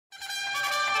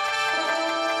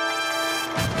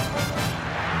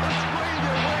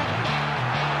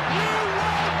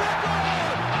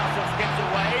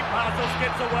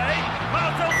away.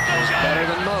 Martel's still going. Better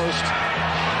than most.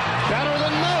 Better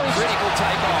than most. Critical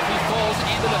takeoff. He falls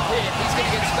into the pit. He's going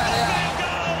to get spat out.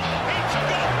 He's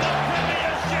got the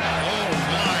premiership. Oh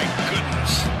my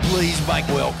goodness. Please make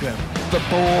welcome the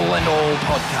Ball and All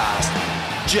podcast.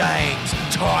 James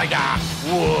Tiger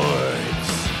Woods,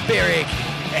 Beric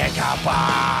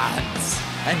Eckerbarts,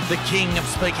 and the king of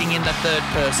speaking in the third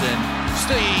person,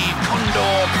 Steve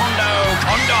Condon.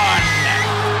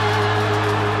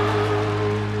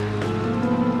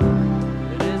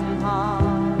 It isn't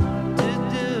hard to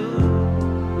do.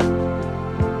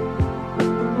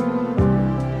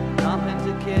 Nothing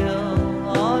to kill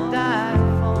or die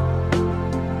for,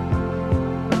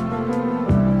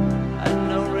 and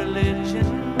no religion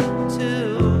too.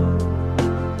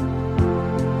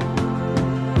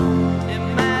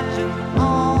 Imagine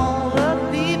all the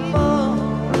people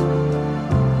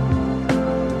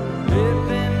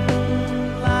living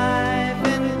life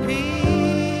in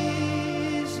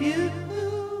peace.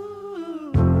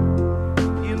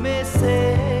 You may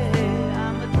say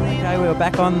I'm a dreamer. Okay, we're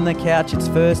back on the couch. It's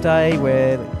Thursday.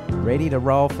 We're ready to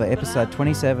roll for episode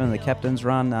 27 of the Captain's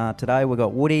Run. Today we've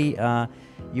got Woody.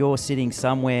 You're sitting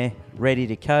somewhere ready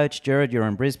to coach. Jared, you're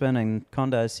in Brisbane, and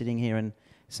Condo's sitting here in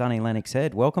sunny Lennox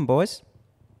Head. Welcome, boys.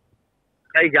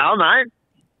 How you going, mate?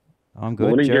 I'm good.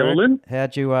 Morning, Jared, gentlemen.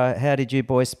 how did you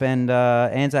boys spend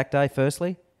Anzac Day?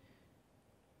 Firstly,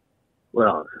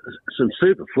 Well, some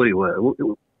super footy.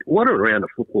 What a round of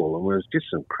football, and there was just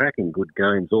some cracking good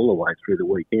games all the way through the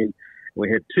weekend.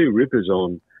 We had two rippers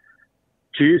on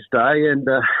Tuesday, and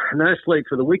no sleep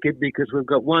for the wicked because we've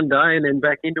got one day and then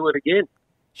back into it again.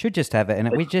 should just have it,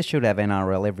 and we just should have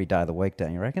NRL every day of the week,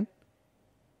 don't you reckon?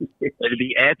 It'd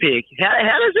be epic.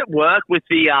 How does it work with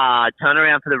the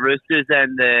turnaround for the Roosters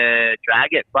and the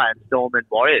Dragons playing Storm and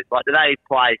Warriors? Like, do they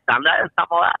play Sunday or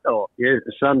something like that? Or? Yeah,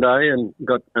 Sunday, and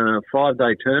got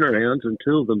 5-day turnarounds, and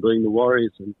two of them being the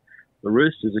Warriors and the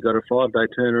Roosters have got a 5-day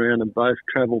turnaround and both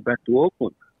travel back to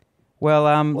Auckland. Well,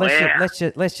 Wow.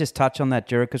 let's just touch on that,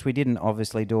 Jared, because we didn't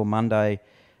obviously do a Monday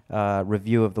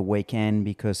review of the weekend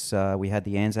because we had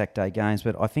the Anzac Day games.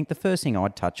 But I think the first thing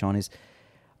I'd touch on is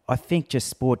I think just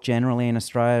sport generally in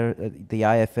Australia, the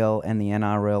AFL and the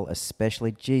NRL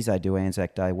especially. Geez, they do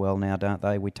Anzac Day well now, don't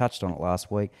they? We touched on it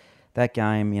last week. That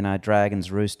game,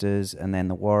 Dragons, Roosters, and then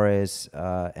the Warriors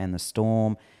and the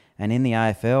Storm. And in the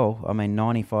AFL, I mean,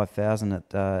 95,000 at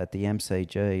the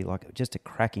MCG, like just a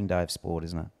cracking day of sport,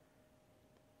 isn't it?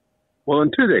 Well,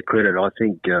 and to their credit, I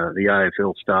think the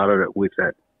AFL started it with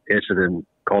that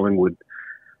Essendon-Collingwood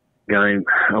game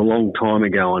a long time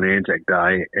ago on Anzac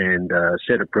Day and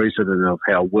set a precedent of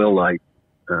how well they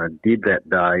did that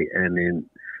day. And then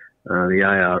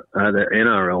the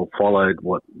NRL followed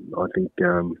what I think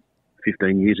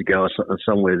 15 years ago or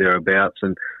somewhere thereabouts,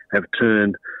 and have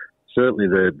turned certainly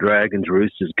the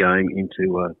Dragons-Roosters game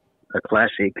into a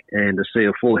classic. And to see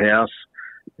a full house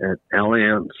at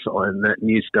Allianz and that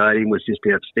new stadium was just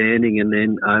outstanding. And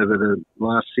then over the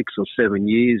last 6 or 7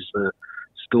 years, the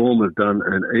Storm have done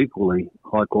an equally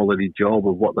high-quality job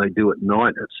of what they do at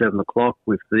night at 7 o'clock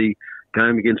with the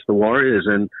game against the Warriors.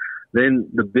 And then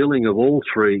the billing of all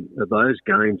three of those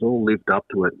games all lived up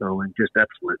to it. I mean, just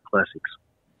absolute classics.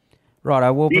 Right,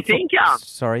 I will. Do you think?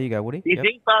 Sorry, you go, Woody. Do you Yep.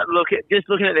 think? But just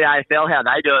looking at the AFL, how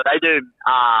they do it, they do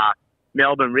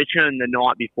Melbourne Richmond the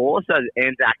night before, so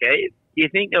Anzac Eve. Do you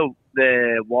think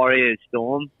the Warriors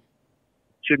Storm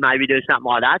should maybe do something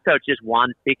like that? So it's just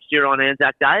one fixture on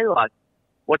Anzac Day. Like,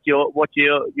 what's your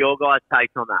guys'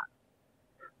 takes on that?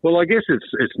 Well, I guess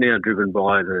it's now driven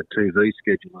by the TV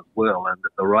schedule as well, and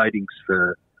the ratings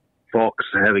for Fox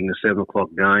having the 7 o'clock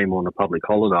game on a public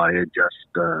holiday are just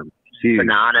huge.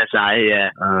 Bananas, yeah.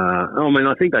 I mean,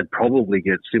 I think they'd probably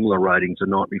get similar ratings the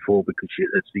night before because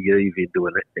it's the eve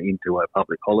into a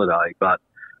public holiday. But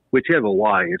whichever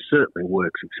way, it certainly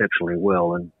works exceptionally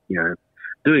well. And,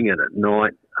 doing it at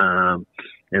night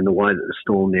and the way that the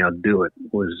Storm now do it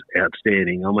was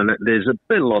outstanding. I mean, there's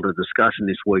been a lot of discussion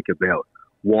this week about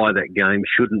why that game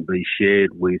shouldn't be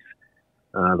shared with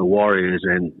the Warriors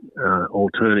and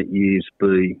alternate years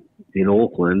be in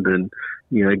Auckland. And,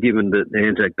 given that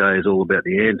Anzac Day is all about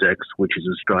the Anzacs, which is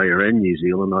Australia and New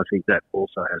Zealand, I think that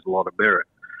also has a lot of merit.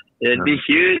 It'd be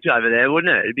huge over there,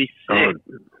 wouldn't it? It'd be sick.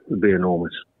 It'd be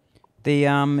enormous.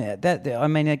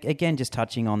 Again, just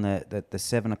touching on the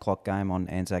 7 o'clock game on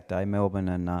Anzac Day, Melbourne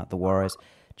and the Warriors.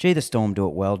 Gee, the Storm do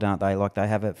it well, don't they? Like, they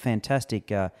have a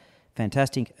fantastic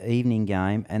evening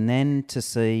game, and then to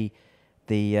see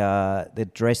the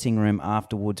dressing room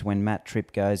afterwards when Matt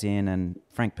Tripp goes in and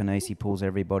Frank Panisi pulls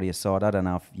everybody aside. I don't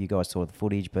know if you guys saw the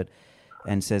footage,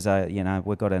 and says,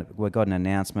 we've got an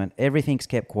announcement. Everything's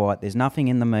kept quiet. There's nothing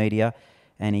in the media.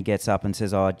 and he gets up and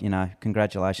says, "Oh,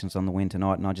 congratulations on the win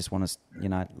tonight," and I just want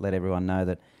to, let everyone know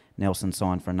that Nelson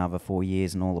signed for another 4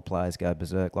 years, and all the players go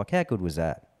berserk. Like, how good was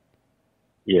that?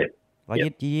 Yeah.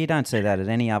 Like, you don't see that at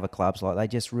any other clubs. Like, they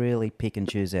just really pick and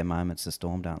choose their moments, the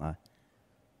Storm, don't they?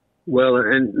 Well,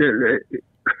 and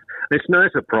it's no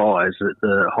surprise that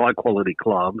the high-quality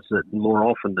clubs that more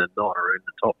often than not are in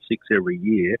the top 6 every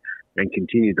year and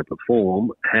continue to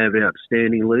perform have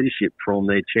outstanding leadership from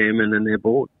their chairman and their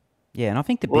board. Yeah, and I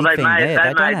think the big thing they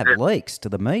don't have leaks to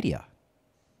the media.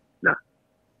 No.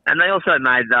 And they also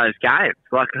made those games.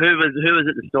 Like, who was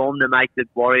at the Storm to make the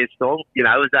Warriors Storm?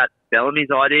 Was that Bellamy's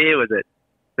idea? Was it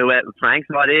Frank's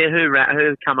idea?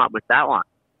 Who come up with that one?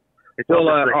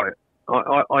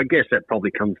 I guess that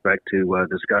probably comes back to a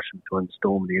discussion between the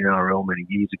Storm and the NRL many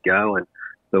years ago, and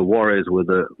the Warriors were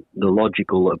the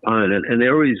logical opponent. And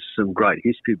there is some great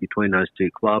history between those two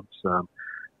clubs,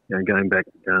 going back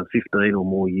 15 or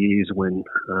more years when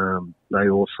they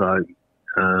also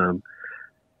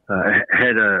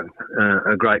had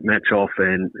a great match off,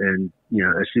 and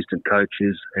assistant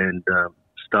coaches and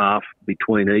staff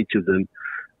between each of them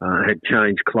had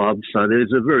changed clubs. So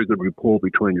there's a very good rapport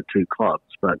between the two clubs.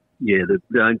 But yeah,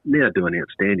 they now do an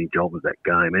outstanding job of that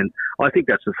game, and I think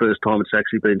that's the first time it's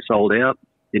actually been sold out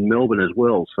in Melbourne as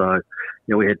well. So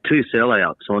we had 2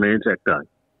 sellouts on Anzac Day.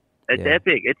 It's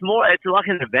epic. It's like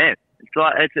an event.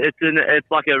 It's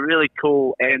like a really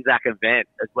cool Anzac event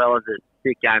as well as a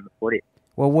sick game of footy.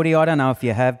 Well, Woody, I don't know if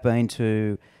you have been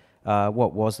to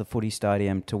what was the footy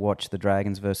stadium to watch the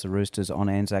Dragons versus the Roosters on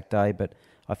Anzac Day, but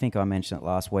I think I mentioned it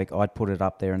last week. I'd put it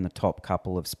up there in the top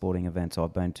couple of sporting events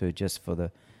I've been to, just for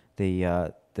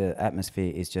the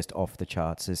atmosphere is just off the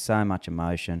charts. There's so much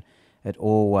emotion. It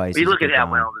always. You look at how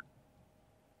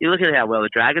well the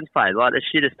Dragons played, like the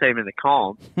shittest team in the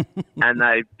comp, and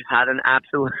they had an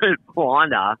absolute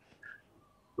blinder.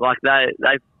 Like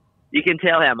you can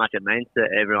tell how much it means to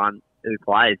everyone who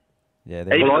plays. Yeah,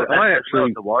 I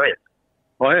actually the Warriors.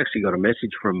 I actually got a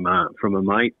message from a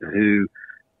mate who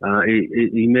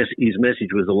his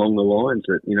message was along the lines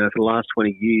that for the last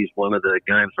 20 years, one of the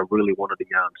games I really wanted to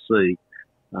go and see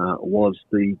was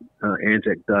the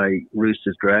Anzac Day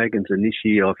Roosters Dragons, and this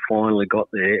year I finally got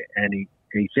there, and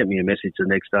he sent me a message the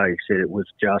next day. He said it was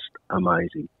just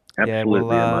amazing,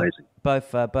 absolutely amazing.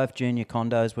 Both junior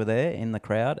condos were there in the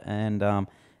crowd, and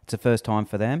it's the first time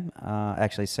for them.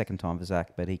 Actually, second time for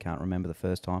Zach, but he can't remember the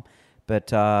first time. But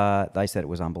they said it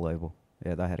was unbelievable.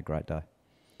 Yeah, they had a great day.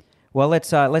 Well,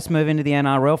 let's move into the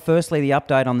NRL. Firstly, the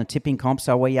update on the tipping comp.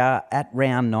 So we are at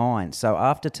round 9. So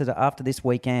after this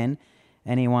weekend,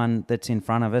 anyone that's in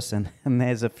front of us, and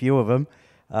there's a few of them,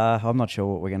 I'm not sure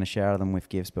what we're going to shower them with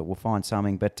gifts, but we'll find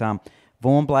something. But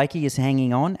Vaughan Blakey is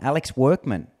hanging on. Alex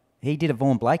Workman, he did a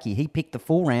Vaughan Blakey. He picked the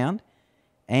full round,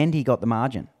 and he got the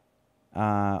margin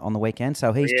on the weekend.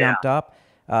 So he's jumped up.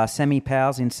 Sammy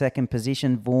Powell's in second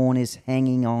position. Vaughan is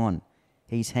hanging on.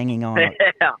 He's hanging on.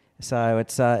 Yeah. So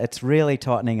it's really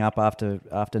tightening up after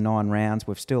 9 rounds.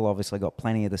 We've still obviously got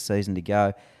plenty of the season to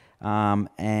go.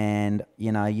 And,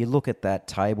 you look at that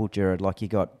table, Jared, like you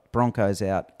got Broncos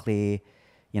out clear,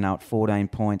 at 14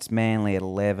 points, Manly at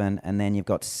 11, and then you've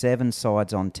got 7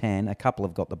 sides on 10. A couple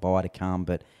have got the bye to come,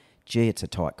 but, gee, it's a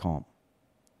tight comp.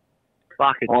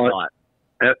 Fucking tight.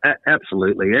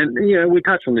 Absolutely. And, we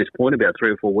touched on this point about 3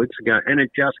 or 4 weeks ago, and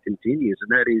it just continues, and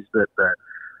that is that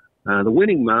the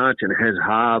winning margin has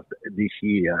halved this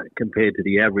year compared to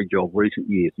the average of recent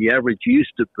years. The average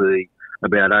used to be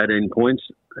about 18 points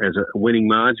as a winning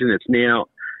margin. It's now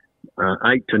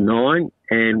 8 to 9,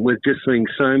 and we're just seeing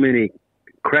so many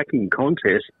cracking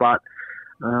contests, but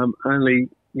only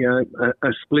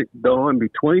a split dime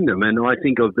between them. And I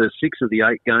think of the 6 of the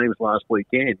 8 games last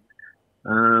weekend,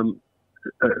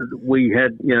 we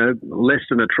had less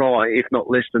than a try, if not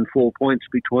less than 4 points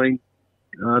between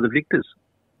the victors.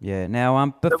 Yeah.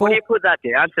 Now, So what do you put that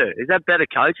down to? Is that better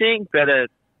coaching? Better,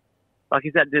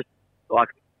 is that just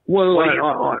Well,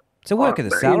 it's a work of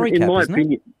the salary cap, my isn't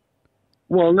opinion, it?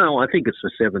 Well, no, I think it's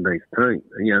the 17th team.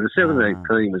 The 17th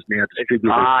team is now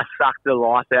distributed. Sucked the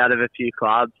life out of a few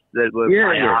clubs that were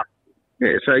playing up.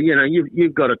 Yeah, so,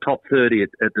 you've got a top 30 at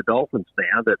the Dolphins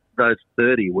now, that those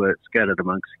 30 were scattered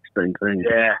amongst 16 teams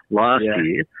last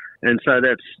year. And so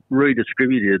that's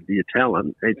redistributed the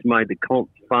talent. It's made the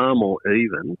comp far more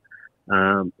even.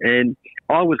 And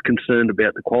I was concerned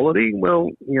about the quality. Well,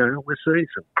 we're seeing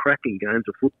some cracking games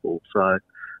of football. So,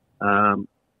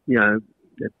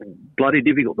 it's bloody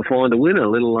difficult to find a winner,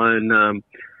 let alone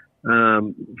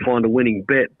find a winning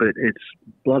bet, but it's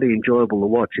bloody enjoyable to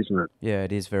watch, isn't it? Yeah,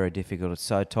 it is very difficult. It's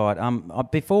so tight.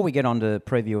 Before we get on to the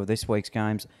preview of this week's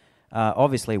games,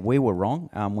 Obviously, we were wrong.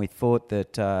 We thought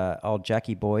that old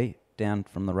Jackie Boy down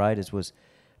from the Raiders was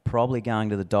probably going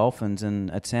to the Dolphins, and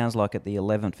it sounds like at the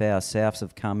 11th hour, Souths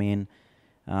have come in.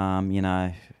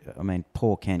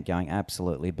 Poor Kent going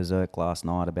absolutely berserk last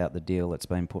night about the deal that's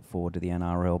been put forward to the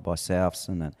NRL by Souths,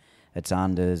 and that it's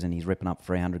unders, and he's ripping up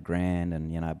 $300,000,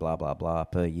 and blah blah blah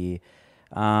per year.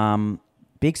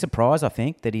 Big surprise, I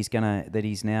think, that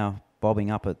he's now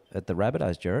bobbing up at the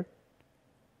Rabbitohs, Jared.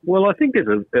 Well, I think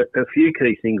there's a few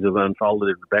key things have unfolded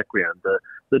in the background.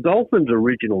 The Dolphins'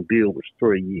 original deal was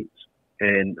 3 years,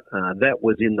 and that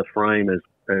was in the frame as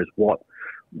what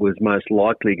was most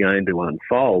likely going to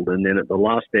unfold. And then at the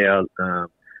last hour,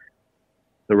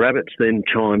 the Rabbits then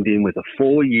chimed in with a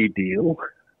 4-year deal,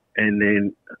 and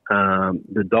then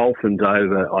the Dolphins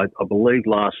over, I believe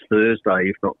last Thursday,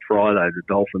 if not Friday, the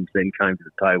Dolphins then came to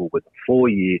the table with a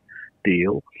 4-year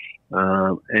deal.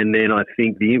 And then I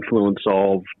think the influence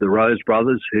of the Rose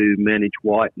brothers, who manage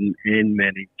Whiten and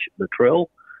manage Latrell,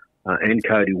 and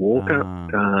Cody Walker,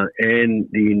 and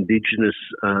the Indigenous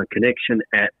connection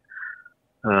at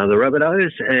the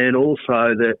Rabbitohs, and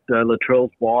also that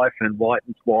Latrell's wife and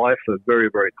Whiten's wife are very,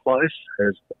 very close,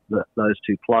 as those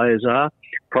two players are,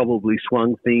 probably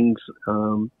swung things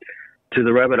to the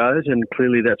Rabbitohs, and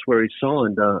clearly that's where he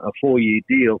signed a 4-year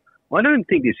deal. I don't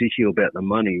think this issue about the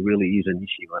money really is an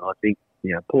issue, and I think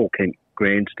Paul Kent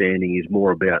grandstanding is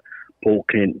more about Paul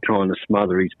Kent trying to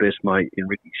smother his best mate in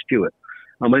Ricky Stewart.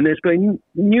 I mean, there's been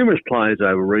numerous players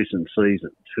over recent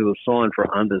seasons who have signed for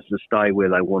unders to stay where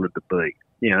they wanted to be.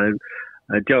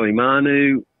 Joey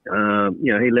Manu,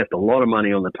 he left a lot of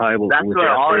money on the table. That was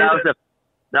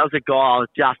a guy I was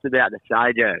just about to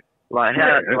say, Joe.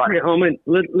 Latrell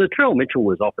Mitchell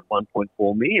was offered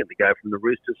 $1.4 million to go from the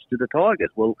Roosters to the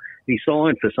Tigers. Well, he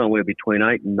signed for somewhere between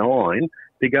 8 and 9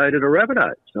 to go to the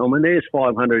Rabbitohs. I mean, there's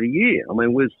 $500 a year. I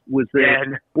mean, was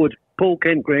Paul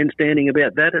Kent grandstanding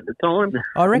about that at the time?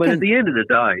 I reckon. But at the end of the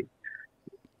day,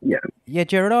 yeah,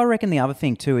 Jared. I reckon the other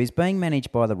thing too is being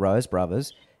managed by the Rose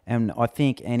brothers, and I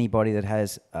think anybody that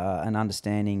has an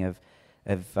understanding of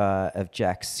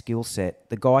Jack's skill set,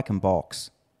 the guy can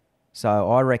box.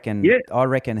 So I reckon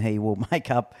he will make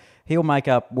up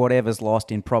whatever's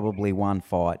lost in probably one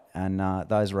fight, and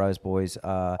those Rose boys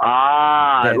are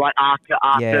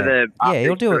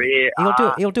he'll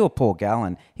do a Paul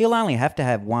Gallen. He'll only have to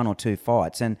have 1 or 2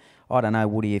 fights, and I don't know,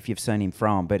 Woody, if you've seen him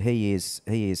throw him, but he'd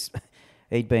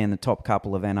be in the top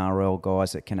couple of NRL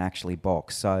guys that can actually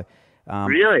box. So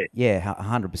really,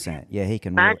 100%. Yeah, he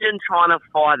can. Imagine trying to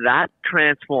fight that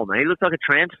transformer. He looks like a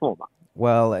transformer.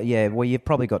 Well, you've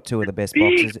probably got two of the best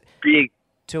boxers.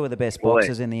 Two of the best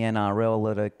boxers in the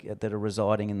NRL that are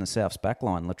residing in the South's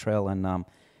backline, Latrell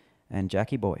and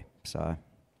Jackie Boy. So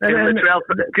can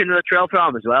Latrell throw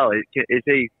him as well? Is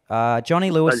he?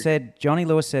 Johnny Lewis said when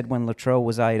Latrell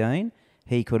was 18,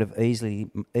 he could have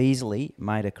easily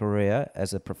made a career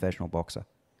as a professional boxer.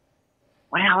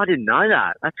 Wow, I didn't know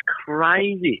that. That's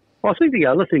crazy. I think the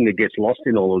other thing that gets lost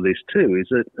in all of this too is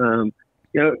that.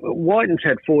 Whiten's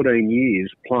had 14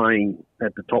 years playing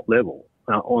at the top level.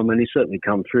 He's certainly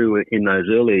come through in those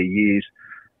earlier years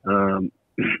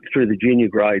through the junior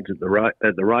grades at the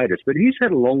Raiders, but he's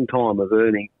had a long time of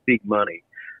earning big money.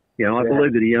 I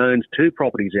believe that he owns 2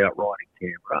 properties outright in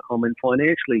Canberra.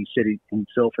 Financially, he set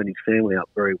himself and his family up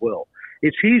very well.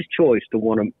 It's his choice to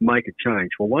want to make a change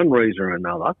for one reason or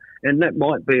another, and that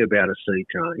might be about a sea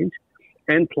change,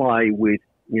 and play with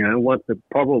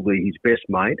probably his best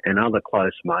mate and other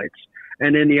close mates,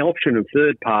 and then the option of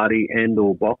third party and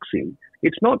or boxing.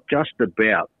 It's not just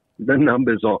about the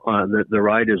numbers that the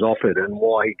Raiders offered and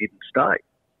why he didn't stay.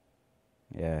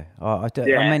 Yeah, I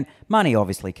mean, money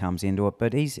obviously comes into it,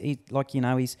 but he's the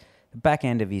back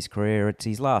end of his career. It's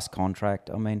his last contract.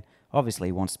 I mean, obviously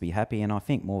he wants to be happy, and I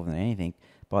think more than anything,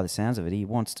 by the sounds of it, he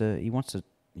wants to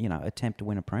attempt to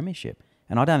win a premiership.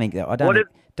 And I don't think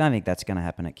that's going to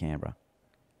happen at Canberra.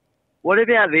 What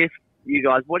about this, you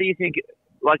guys? What do you think?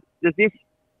 Does this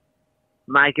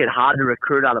make it hard to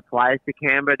recruit other players to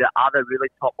Canberra? Do other really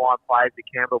top-line players to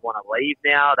Canberra want to leave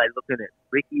now? Are they looking at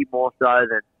Ricky more so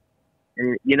than,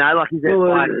 is it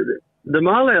the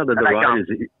Marley out of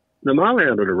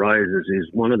the Raiders is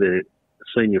one of their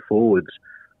senior forwards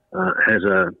has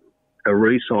a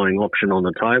re-signing option on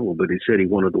the table, but he said he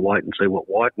wanted to wait and see what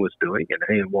Whiten was doing, and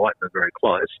he and Whiten are very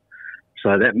close.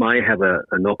 So that may have a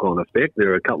knock-on effect.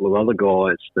 There are a couple of other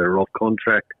guys that are off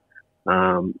contract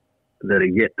that are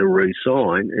yet to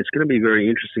re-sign. It's going to be very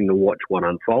interesting to watch what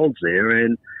unfolds there.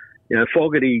 And,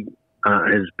 Fogarty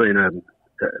has been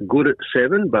good at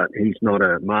 7, but he's not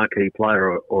a marquee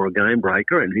player or a game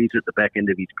breaker, and he's at the back end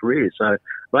of his career. So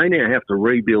they now have to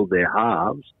rebuild their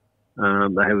halves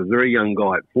They have a very young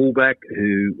guy at fullback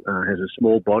who has a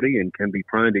small body and can be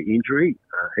prone to injury.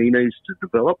 He needs to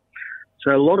develop.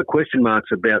 So a lot of question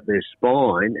marks about their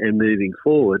spine and moving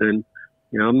forward. And,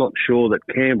 I'm not sure that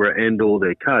Canberra and or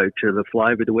their coach are the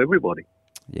flavour to everybody.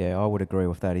 Yeah, I would agree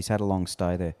with that. He's had a long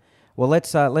stay there. Well,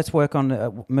 let's move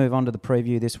on to the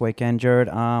preview this weekend, Jared.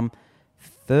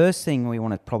 First thing we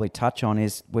want to probably touch on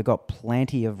is we've got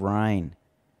plenty of rain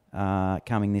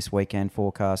coming this weekend.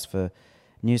 Forecast for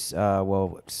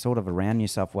sort of around New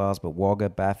South Wales, but Wagga,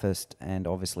 Bathurst, and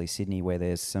obviously Sydney, where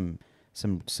there's some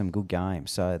good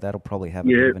games. So that'll probably have a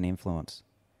bit of an influence.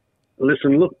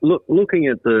 Listen, looking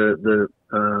at the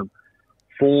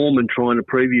form and trying to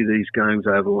preview these games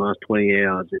over the last 20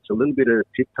 hours, it's a little bit of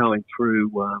tiptoeing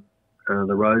through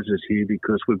the roses here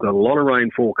because we've got a lot of rain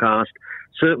forecast,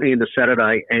 certainly into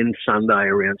Saturday and Sunday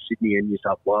around Sydney and New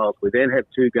South Wales. We then have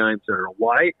 2 games that are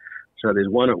away. So there's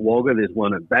one at Wagga, there's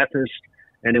one at Bathurst,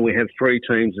 and then we have 3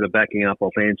 teams that are backing up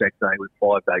off Anzac Day with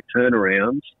 5-day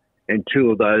turnarounds, and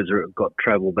 2 of those have got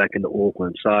travel back into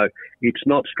Auckland. So it's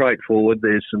not straightforward.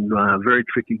 There's some very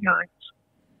tricky games.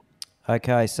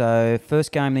 Okay, so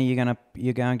first game that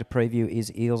you're going to preview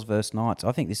is Eels versus Knights.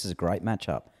 I think this is a great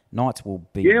matchup. Knights will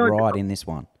be in this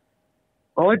one.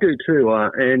 I do too,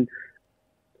 and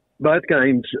both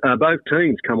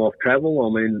teams come off travel. I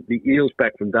mean, the Eels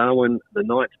back from Darwin, the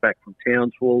Knights back from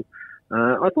Townsville.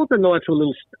 I thought the Knights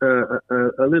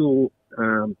were a little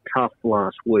tough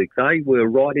last week. They were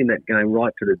right in that game,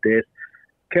 right to the death.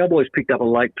 Cowboys picked up a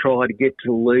late try to get to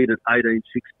the lead at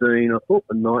 18-16. I thought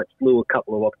the Knights blew a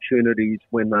couple of opportunities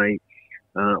when they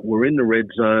were in the red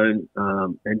zone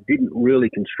and didn't really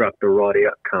construct the right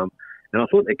outcome. And I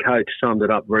thought the coach summed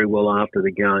it up very well after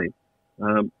the game.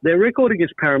 Their record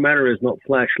against Parramatta has not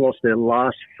flashed, lost their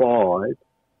last 5,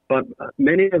 but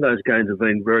many of those games have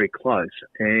been very close.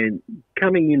 And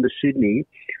coming into Sydney,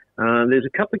 there's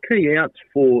a couple of key outs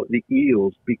for the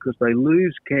Eels because they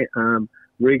lose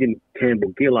Regan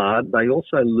Campbell-Gillard. They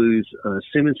also lose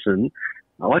Simonson.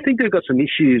 I think they've got some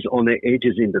issues on their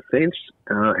edges in defence,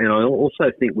 and I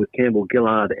also think with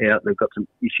Campbell-Gillard out, they've got some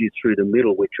issues through the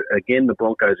middle, which, again, the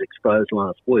Broncos exposed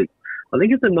last week. I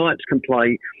think if the Knights can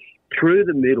play through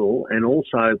the middle and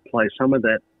also play some of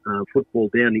that football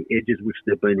down the edges, which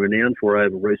they've been renowned for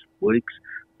over recent weeks,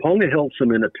 Ponga helps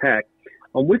them in attack.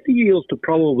 I'm with the Eels to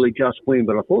probably just win,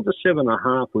 but I thought the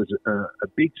 7.5 was a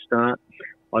big start.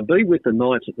 I'd be with the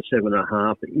Knights at the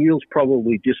 7.5. The Eels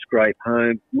probably just scrape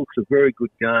home. Looks a very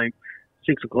good game.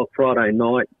 6 o'clock Friday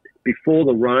night before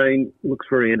the rain. Looks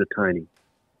very entertaining.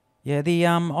 Yeah,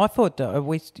 I thought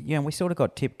we sort of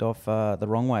got tipped off the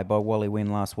wrong way by Wally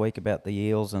Wynn last week about the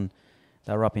Eels, and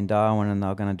they were up in Darwin and they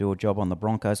were going to do a job on the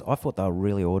Broncos. I thought they were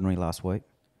really ordinary last week.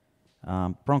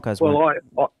 Broncos. Well,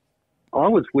 I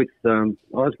was with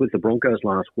the Broncos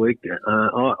last week.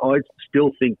 I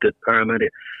still think that Parramatta,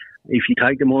 if you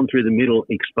take them on through the middle,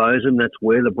 expose them, that's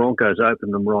where the Broncos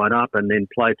open them right up and then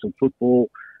played some football.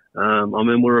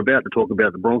 We're about to talk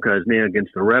about the Broncos now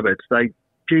against the Rabbits. They've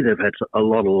had a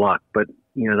lot of luck, but,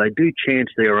 they do chance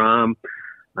their arm.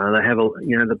 They have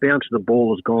the bounce of the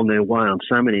ball has gone their way on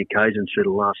so many occasions through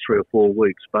the last 3 or 4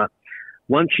 weeks. But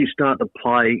once you start to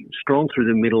play strong through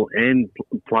the middle and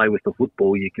play with the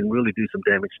football, you can really do some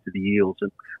damage to the Eels.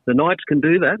 And the Knights can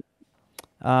do that.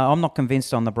 I'm not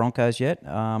convinced on the Broncos yet.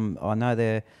 I know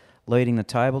they're leading the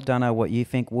table. Don't know what you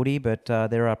think, Woody, but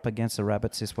they're up against the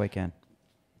Rabbits this weekend.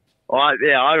 I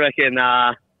reckon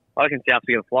South's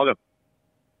going to flog them.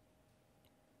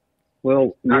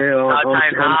 Well,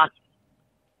 Payne Haas.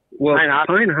 Well,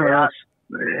 Payne Haas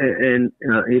and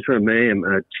Ezra Mam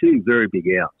are 2 very big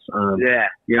outs.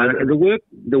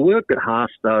 The work that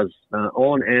Haas does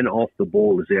on and off the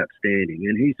ball is outstanding,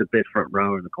 and he's the best front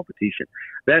rower in the competition.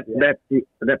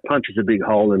 That punches a big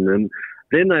hole in them.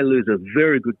 Then they lose a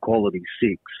very good quality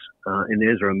 6 in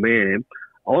Ezra Mam.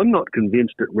 I'm not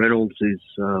convinced that Reynolds is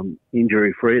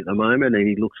injury free at the moment, and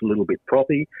he looks a little bit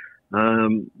proppy.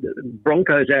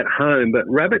 Broncos at home, but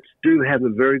Rabbits do have a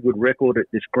very good record at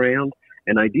this ground,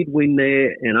 and they did win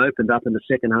there and opened up in the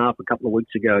second half a couple of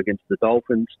weeks ago against the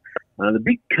Dolphins. The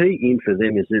big key in for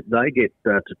them is that they get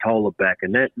Totola back,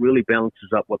 and that really balances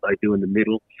up what they do in the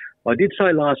middle. I did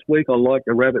say last week I like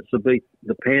the Rabbits to beat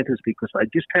the Panthers because they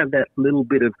just have that little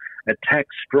bit of attack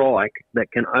strike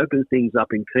that can open things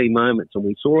up in key moments, and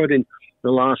we saw it in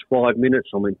the last 5 minutes.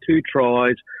 2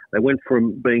 tries. They went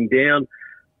from being down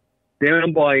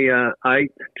by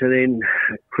 8 to then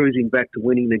cruising back to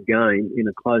winning the game in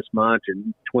a close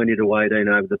margin, 20-18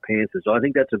 over the Panthers. I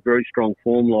think that's a very strong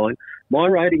form line. My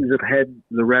ratings have had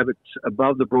the Rabbits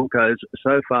above the Broncos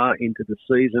so far into the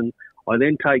season. I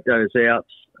then take those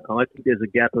outs I think there's a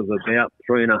gap of about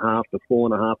 3.5 to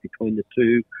 4.5 between the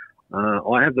two.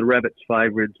 I have the Rabbits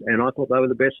favourites, and I thought they were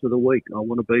the best of the week. I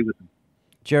want to be with them.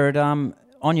 Jared, on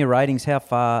your ratings, how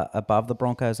far above the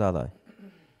Broncos are they?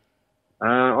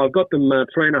 I've got them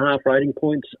 3.5 rating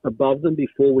points above them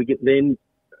before we get then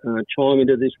chime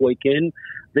into this weekend.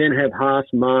 Then have Haas,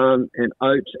 Mahon and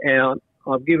Oates out.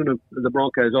 I've given them, the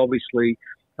Broncos obviously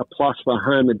a plus for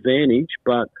home advantage,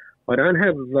 but I don't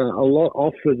have a lot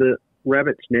off for the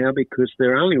Rabbits now because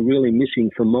they're only really missing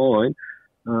for mine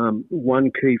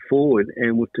one key forward,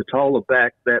 and with Totola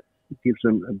back, that gives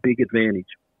them a big advantage.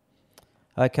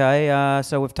 Okay,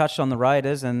 so we've touched on the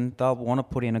Raiders, and they'll want to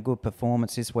put in a good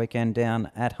performance this weekend down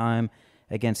at home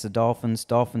against the Dolphins.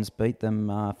 Dolphins beat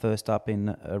them first up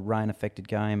in a rain-affected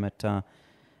game at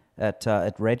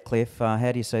Redcliffe.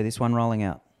 How do you see this one rolling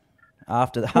out?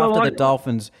 After the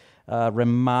Dolphins'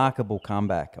 remarkable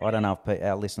comeback. I don't know if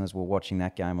our listeners were watching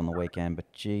that game on the weeknd,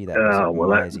 but gee, that was an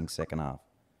amazing second half.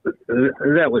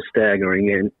 That was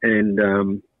staggering,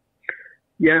 and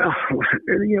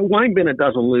Wayne Bennett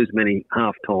doesn't lose many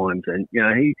half times, and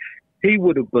he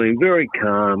would have been very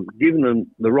calm, given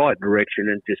them the right direction,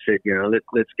 and just said,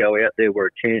 let's go out there, we're a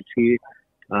chance here,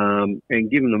 and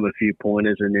given them a few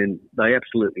pointers, and then they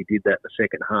absolutely did that the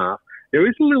second half. There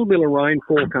is a little bit of rain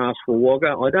forecast for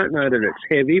Wagga. I don't know that it's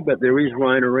heavy, but there is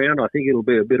rain around. I think it'll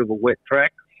be a bit of a wet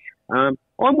track.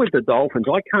 I'm with the Dolphins.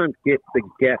 I can't get the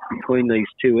gap between these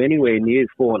two anywhere near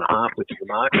 4.5, which the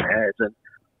market has, and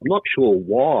I'm not sure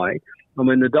why. I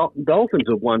mean, the Dolphins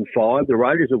have won 5, the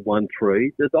Raiders have won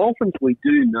 3. The Dolphins, we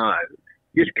do know,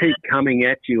 just keep coming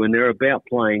at you, and they're about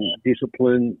playing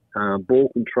discipline, ball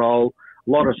control,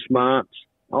 a lot of smarts.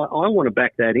 I want to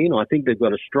back that in. I think they've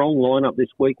got a strong lineup this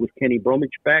week with Kenny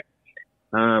Bromwich back.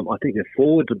 I think their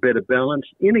forwards are better balanced.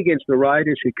 In against the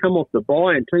Raiders, who come off the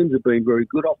bye, and teams have been very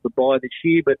good off the bye this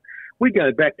year, but we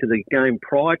go back to the game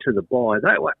prior to the bye.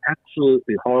 They were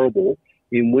absolutely horrible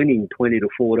in winning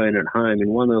 20-14 at home in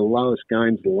one of the lowest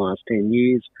games of the last 10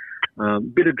 years.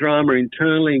 Bit of drama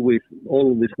internally with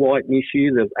all of this Whiten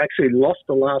issue. They've actually lost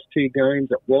the last 2 games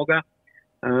at Wagga.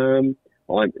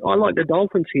 I like the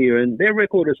Dolphins here, and their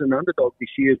record as an underdog this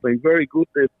year has been very good.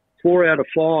 They're 4 out of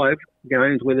 5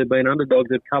 games where they've been underdogs,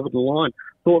 they've covered the line.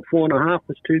 Thought 4.5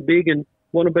 was too big and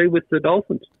want to be with the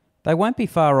Dolphins. They won't be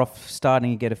far off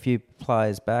starting to get a few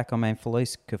players back. I mean,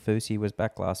 Felice Kafusi was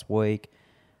back last week.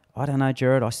 I don't know,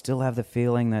 Jared. I still have the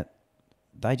feeling that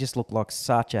they just look like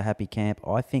such a happy camp.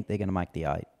 I think they're going to make the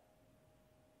 8.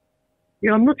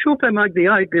 Yeah, I'm not sure if they make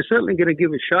the 8. They're certainly going to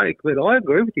give a shake, but I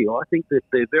agree with you. I think that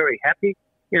they're very happy.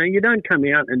 You don't come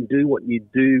out and do what you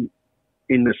do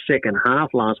in the second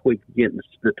half last week against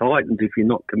the Titans if you're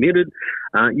not committed.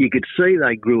 You could see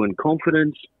they grew in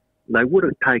confidence. They would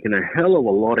have taken a hell of a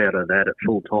lot out of that at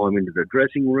full time into the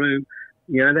dressing room.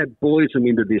 That buoys them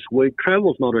into this week.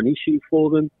 Travel's not an issue for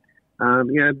them.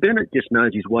 Bennett just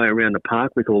knows his way around the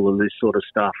park with all of this sort of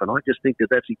stuff, and I just think that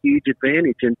that's a huge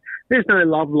advantage. And there's no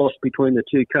love lost between the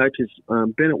two coaches.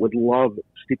 Bennett would love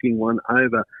sticking one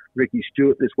over Ricky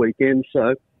Stewart this weekend.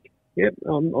 So,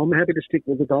 I'm happy to stick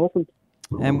with the Dolphins.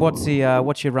 And what's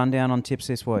your rundown on tips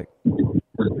this week?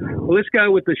 Well, let's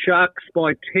go with the Sharks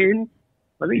by 10.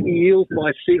 I think the Eels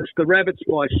by 6, the Rabbits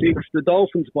by 6, the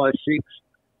Dolphins by 6.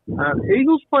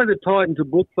 Eagles play the Titans at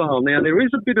Brookvale. Now, there is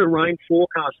a bit of rain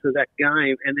forecast for that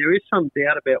game, and there is some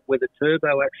doubt about whether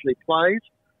Turbo actually plays.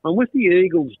 I'm with the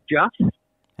Eagles just.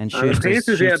 And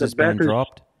Schuster's been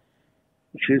dropped?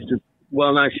 Schuster's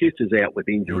out with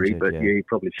injury, but he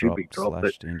probably should be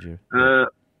dropped.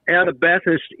 Out of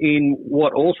Bathurst in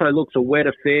what also looks a wet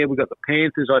affair, we've got the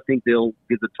Panthers. I think they'll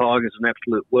give the Tigers an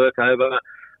absolute workover.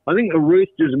 I think the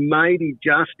Roosters may be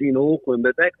just in Auckland,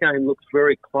 but that game looks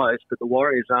very close. But the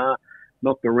Warriors are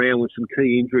knocked around with some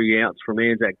key injury outs from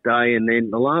Anzac Day. And then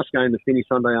the last game to finish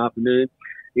Sunday afternoon,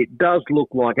 it does look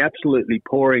like absolutely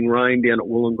pouring rain down at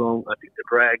Wollongong. I think the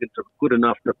Dragons are good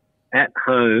enough at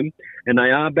home, and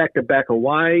they are back-to-back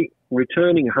away,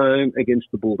 returning home against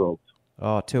the Bulldogs.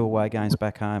 Oh, 2 away games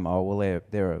back home. Oh, well,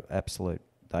 they're absolute.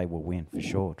 They will win for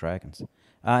sure, Dragons.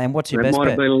 And what's your best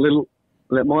bet?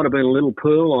 That might have been a little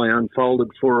pearl I unfolded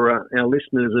for our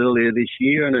listeners earlier this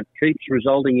year, and it keeps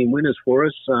resulting in winners for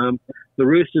us. The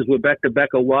Roosters were back-to-back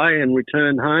away and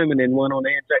returned home and then won on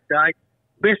Anzac Day.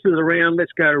 Best of the round,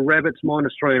 let's go Rabbits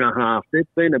minus 3.5. There's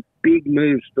been a big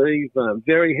move, Steve,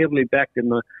 very heavily backed in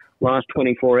the last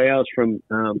 24 hours from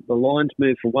the Lions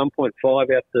moved from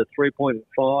 1.5 out to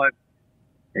 3.5,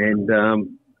 and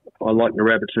I like the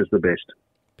Rabbits as the best.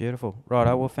 Beautiful.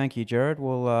 Right, well, thank you, Jared.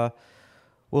 We'll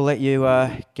let you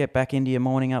get back into your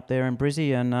morning up there in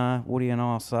Brizzy, and Woody and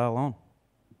I will sail on.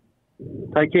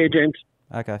 Take care, gents.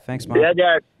 Okay, thanks, Mark. Yeah,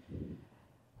 Jared.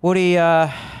 Woody,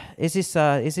 is this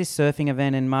surfing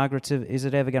event in Margaret's, is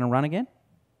it ever going to run again?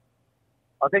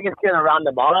 I think it's going to run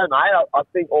tomorrow, mate. I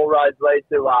think all roads lead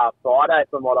to Friday,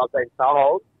 from what I've been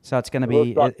told. So it's going to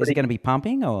be, is it going to be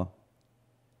pumping or?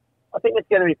 I think it's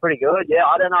going to be pretty good. Yeah,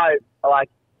 I don't know, like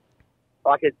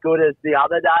as good as the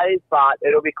other days, but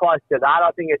it'll be close to that.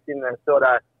 I think it's in the sort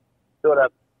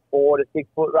of 4 to 6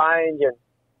 foot range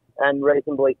and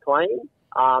reasonably clean.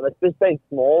 It's just been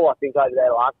small, I think, over there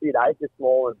the last few days, just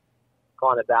small and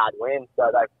kind of bad wind. So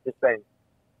they've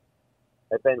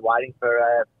been waiting for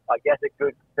a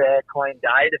good, fair, clean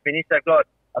day to finish. They've got,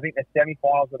 I think, the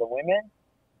semi-finals of the women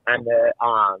and the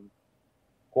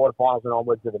quarterfinals and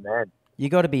onwards of the men. You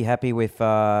got to be happy with.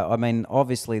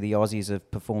 Obviously the Aussies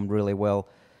have performed really well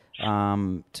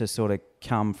to sort of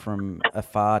come from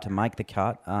afar to make the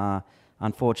cut.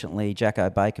 Unfortunately,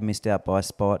 Jacko Baker missed out by a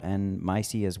spot, and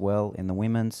Macy as well in the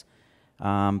women's.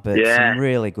 Some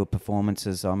really good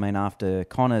performances. I mean, after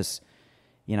Connor's,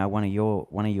 one of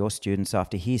your students,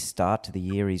 after his start to the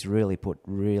year, he's really put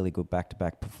really good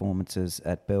back-to-back performances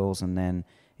at Bells, and then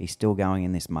he's still going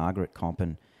in this Margaret comp.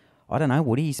 And I don't know,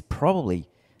 Woody's probably,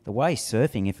 the way he's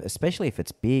surfing, especially if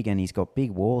it's big and he's got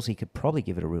big walls, he could probably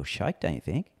give it a real shake, don't you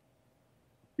think?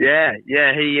 Yeah.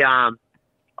 He, I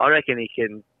reckon he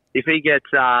can. If he gets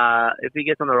on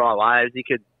the right waves,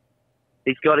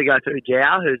 he's got to go through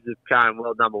Zhao, who's the current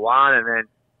world number 1, and then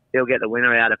he'll get the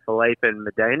winner out of Philippe and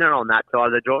Medina on that side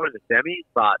of the draw in the semis.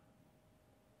 But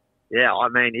yeah, I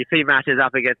mean, if he matches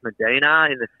up against Medina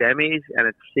in the semis and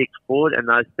it's 6 foot and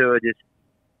those two are just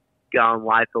going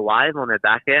wave for wave on their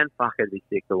back end, fuck, it'd be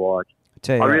sick to watch.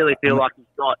 I really feel like he's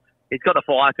got the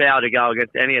firepower to go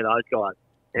against any of those guys.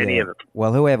 Any of them.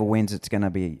 Well, whoever wins, it's going to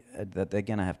be that they're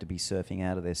going to have to be surfing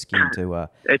out of their skin to.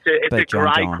 It's a great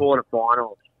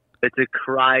quarterfinals. It's a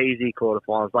crazy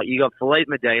quarterfinals. Like you got Philippe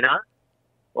Medina,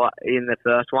 in the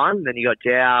first one. Then you got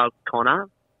Zhao Connor.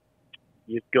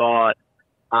 You've got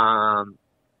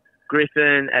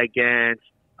Griffin against.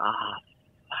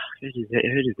 Who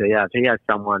does he have? He has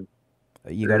someone.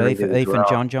 You got Ethan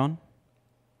John.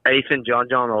 Ethan John,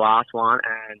 the last one,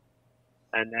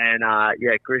 and then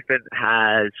Griffin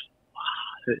has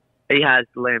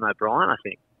Liam O'Brien, I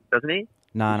think, doesn't he?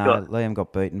 No, Liam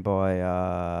got beaten by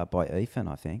Ethan,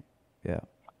 I think. Yeah.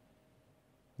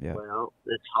 Well,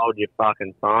 let's hold your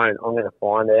fucking phone. I'm going to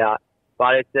find out.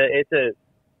 But it's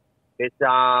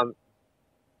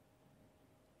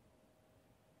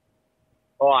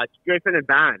Griffin and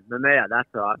Barron Mamea. That's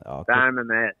right. Barron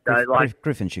Mamea. So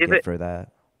Griffin should get through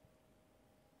that.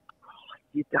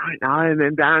 You don't know,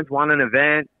 man. Barron's won an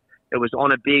event. It was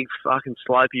on a big fucking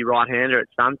slopey right-hander at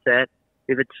Sunset.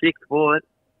 If it's 6 foot,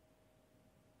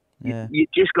 you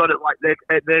just got it. Like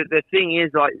the thing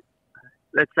is, like,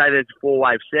 let's say there's 4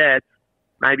 wave sets.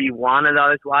 Maybe one of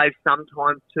those waves,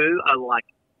 sometimes 2, are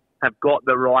have got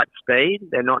the right speed.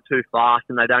 They're not too fast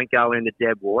and they don't go into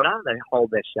dead water. They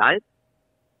hold their shape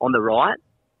on the right.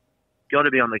 Got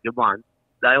to be on the good ones.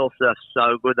 They all surf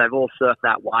so good. They've all surfed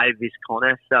that wave this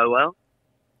Connor so well.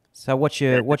 So what's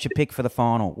your pick for the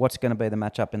final? What's going to be the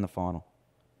matchup in the final?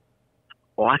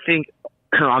 Well, I'm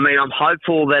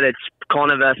hopeful that it's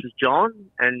Connor versus John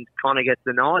and Connor gets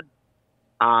the nod.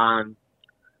 I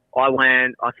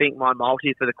think my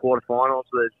multi for the quarterfinals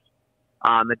was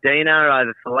Medina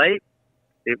over Philippe.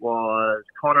 It was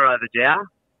Connor over Zhao,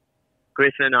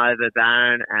 Griffin over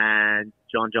Barron, and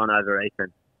John over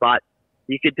Ethan. But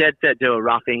you could dead set do a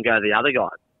rough in, go the other guy.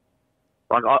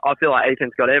 Like I feel like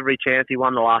Ethan's got every chance. He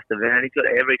won the last event. He's got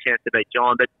every chance to beat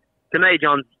John. But to me,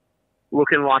 John's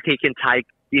looking like he can take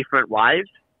different waves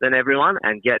than everyone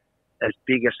and get as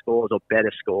bigger scores or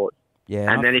better scores.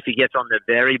 Yeah. And then if he gets on the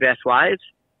very best waves,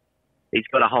 he's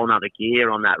got a whole nother gear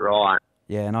on that right.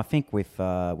 Yeah, and I think with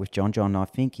John, I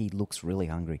think he looks really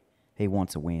hungry. He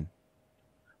wants a win.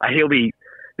 It'll be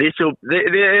the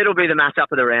matchup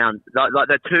of the round. Like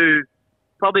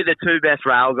probably the 2 best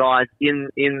rail guys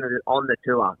on the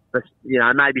tour. But,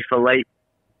 maybe Philippe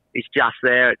is just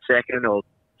there at second or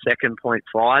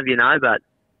 2.5, but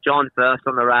John first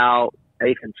on the rail,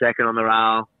 Ethan second on the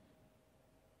rail.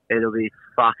 It'll be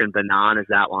fucking bananas,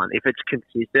 that one. If it's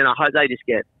consistent, I hope they just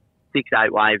get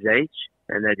 6-8 waves each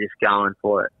and they're just going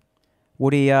for it.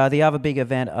 Woody, the other big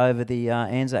event over the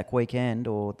Anzac weekend,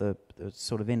 or the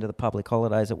sort of into the public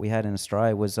holidays that we had in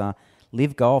Australia, was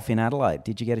Live Golf in Adelaide.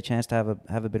 Did you get a chance to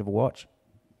have a bit of a watch?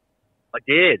 I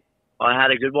did. I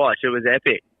had a good watch. It was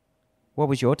epic. What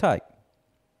was your take?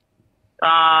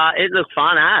 It looked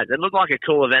fun, as it looked like a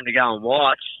cool event to go and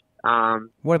watch.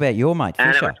 What about your mate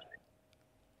Fisher?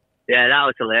 Yeah, that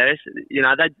was hilarious.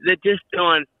 They're just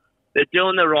doing. they're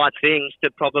doing the right things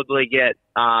to probably get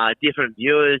different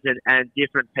viewers and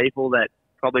different people that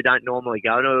probably don't normally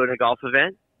go to a golf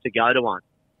event to go to one.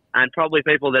 And probably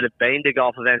people that have been to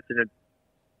golf events and have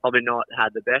probably not had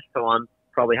the best time,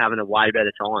 probably having a way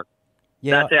better time.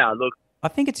 Yeah, That's how it looks. I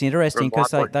think it's interesting From my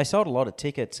because point. they sold a lot of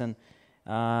tickets, and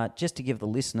just to give the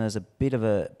listeners a bit of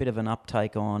an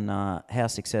uptake on how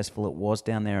successful it was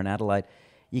down there in Adelaide,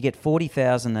 you get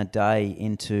 40,000 a day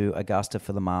into Augusta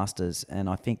for the Masters, and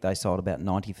I think they sold about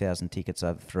 90,000 tickets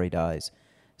over 3 days.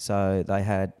 So they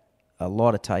had a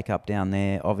lot of take up down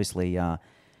there. Obviously, it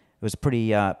was a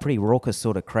pretty raucous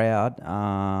sort of crowd.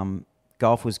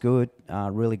 Golf was good,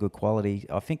 really good quality.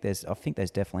 I think there's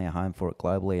definitely a home for it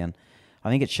globally, and I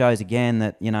think it shows again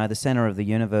that, you know, the centre of the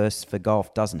universe for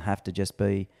golf doesn't have to just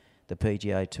be the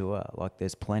PGA Tour. Like,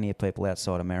 there's plenty of people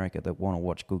outside America that want to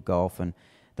watch good golf, and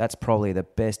that's probably the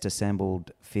best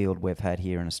assembled field we've had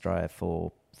here in Australia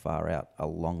for far out a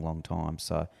long, long time.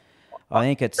 So I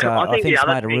think it's it's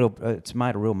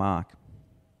made a real mark.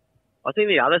 I think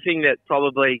the other thing that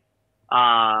probably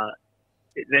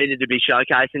it needed to be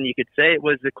showcased, and you could see it,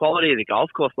 was the quality of the golf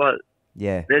course. Like,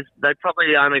 Yeah. they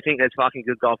probably only think there's fucking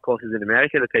good golf courses in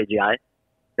America, the PGA.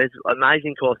 There's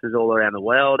amazing courses all around the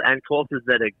world, and courses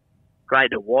that are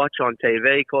great to watch on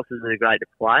TV, courses that are great to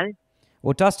play.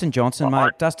 Well, Dustin Johnson,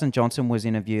 mate. Dustin Johnson was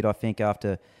interviewed, I think,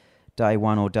 after day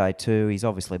one or day two. He's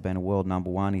obviously been a world number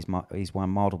one. He's won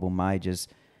multiple majors,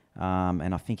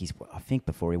 and I think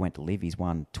before he went to live, he's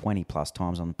won 20 plus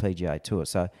times on the PGA Tour.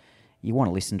 So you want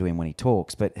to listen to him when he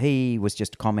talks. But he was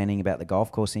just commenting about the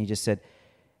golf course, and he just said,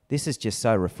 "This is just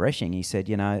so refreshing." He said,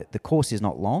 "You know, the course is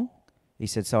not long." He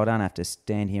said, "So I don't have to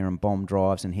stand here and bomb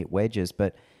drives and hit wedges,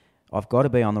 but I've got to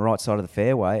be on the right side of the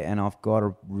fairway, and I've got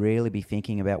to really be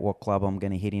thinking about what club I'm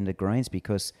going to hit into greens,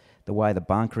 because the way the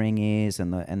bunkering is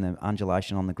and the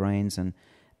undulation on the greens, and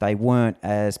they weren't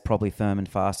as probably firm and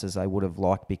fast as they would have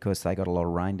liked because they got a lot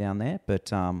of rain down there,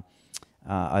 but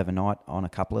overnight on a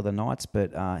couple of the nights.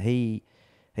 But he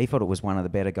thought it was one of the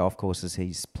better golf courses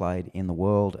he's played in the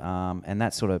world, and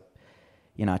that sort of,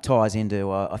 you know, ties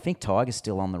into, I think Tiger's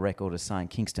still on the record as saying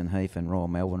Kingston Heath and Royal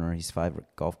Melbourne are his favourite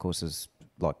golf courses,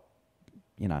 like,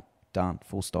 you know, done,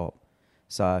 full stop.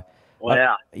 So,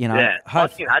 Wow. you know, Yeah.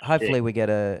 hopefully we get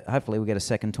a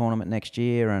second tournament next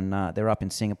year, and they're up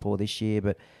in Singapore this year.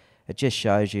 But it just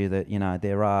shows you that, you know,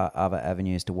 there are other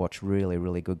avenues to watch really,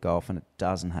 really good golf, and it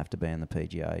doesn't have to be in the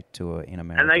PGA Tour in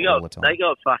America all the time. They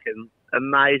got fucking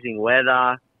amazing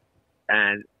weather,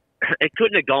 and it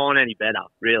couldn't have gone any better,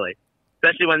 really.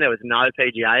 Especially when there was no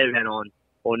PGA event on,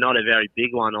 or not a very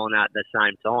big one on at the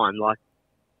same time. Like,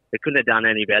 they couldn't have done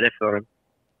any better for them,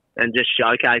 and just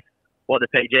showcase what the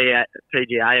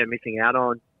PGA are missing out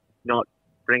on, not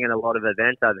bringing a lot of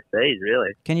events overseas,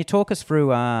 really. Can you talk us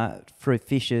through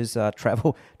Fisher's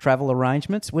travel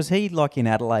arrangements? Was he like in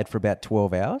Adelaide for about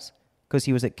 12 hours? Because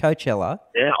he was at Coachella.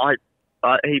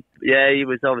 Yeah, he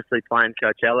was obviously playing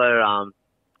Coachella,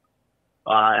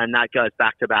 and that goes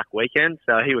back-to-back weekends.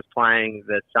 So he was playing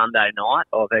the Sunday night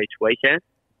of each weekend.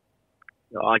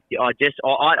 I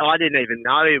didn't even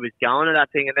know he was going to that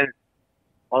thing, and then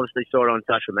obviously saw it on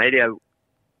social media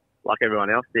like everyone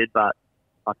else did. But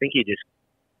I think he just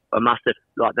must have,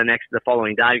 like, the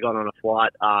following day, got on a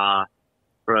flight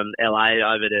from LA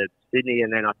over to Sydney,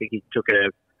 and then I think he took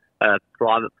a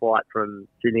private flight from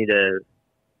Sydney to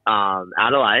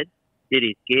Adelaide, did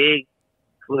his gig,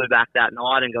 flew back that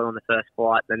night, and got on the first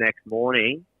flight the next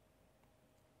morning.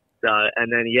 So,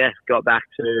 and then got back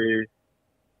to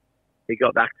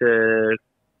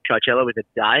Coachella with a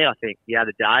day. I think he had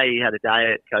a day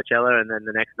at Coachella, and then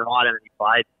the next night, and then he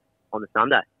played on the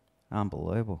Sunday.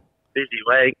 Unbelievable. Busy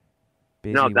week.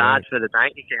 Not bad week. for the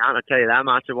bank account, I'll tell you that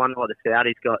much. I wonder what the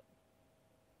Saudis got.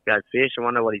 Go fish. I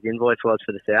wonder what his invoice was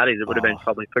for the Saudis. It would have been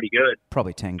probably pretty good.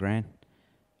 Probably 10 grand.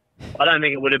 I don't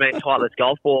think it would have been Titleist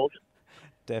golf balls.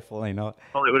 Definitely not.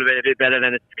 Probably would have been a bit better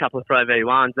than a couple of Pro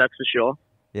V1s, that's for sure.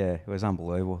 Yeah, it was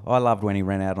unbelievable. I loved when he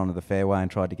ran out onto the fairway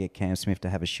and tried to get Cam Smith to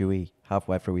have a shoey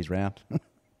halfway through his round.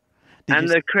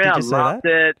 The crowd loved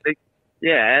it.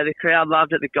 The crowd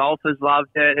loved it. The golfers loved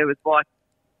it. It was like,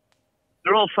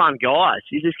 they're all fun guys.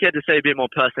 You just get to see a bit more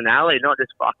personality, not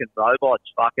just fucking robots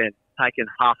fucking taking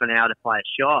half an hour to play a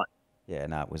shot. Yeah,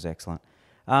 no, it was excellent.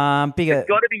 It's got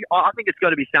to be. I think it's got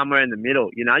to be somewhere in the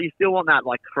middle. You know, you still want that,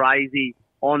 like, crazy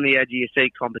on the edge of your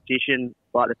seat competition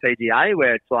like the PGA,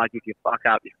 where it's like, if you fuck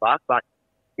up, you fuck. But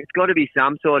it's got to be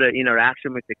some sort of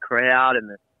interaction with the crowd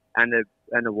and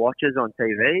the watchers on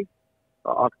TV.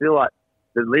 I feel like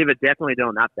the Live are definitely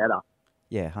doing that better.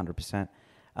 Yeah, 100%.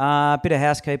 Bit of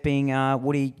housekeeping,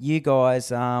 Woody. You guys,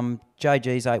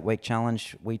 JG's 8-week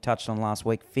challenge we touched on last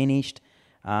week finished.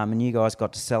 and you guys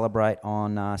got to celebrate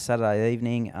on Saturday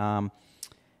evening.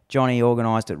 Johnny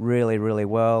organised it really, really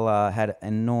well, had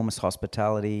enormous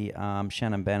hospitality.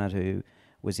 Shannon Bennett, who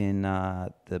was in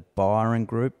the Byron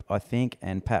group, I think,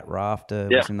 and Pat Rafter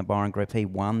was in the Byron group. He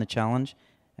won the challenge,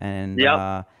 and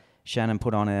Shannon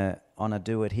put on a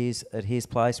do at his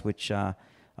place, which I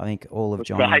think all of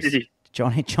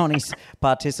Johnny's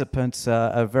participants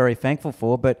are very thankful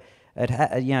for. But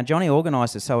Johnny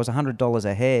organised it, so it was $100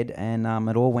 a head, and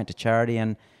it all went to charity.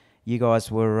 And you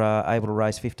guys were able to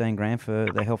raise $15,000 for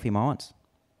the Healthy Minds.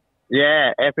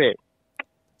 Yeah, epic.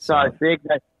 So sick.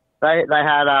 They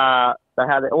had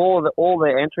all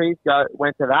the entries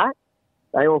went to that.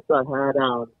 They also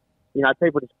had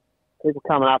people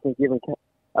coming up and giving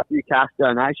a few cash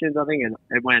donations, I think, and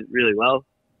it went really well.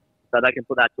 So they can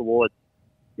put that towards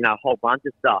a whole bunch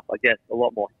of stuff. I guess a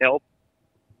lot more help.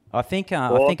 I think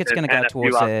it's going to go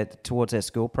towards their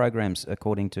school programs,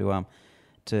 according to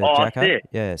Jacko.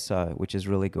 Yeah, so which is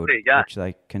really good, which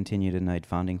they continue to need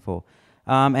funding for.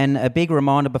 And a big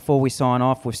reminder before we sign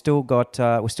off, we've still got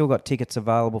tickets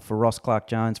available for Ross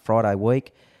Clark-Jones Friday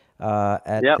week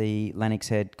at the Lennox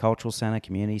Head Cultural Centre,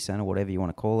 Community Centre, whatever you want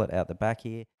to call it, out the back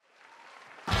here.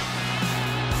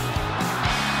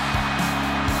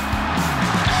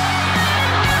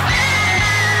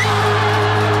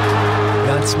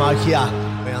 We don't smoke here.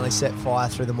 We only set fire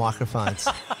through the microphones.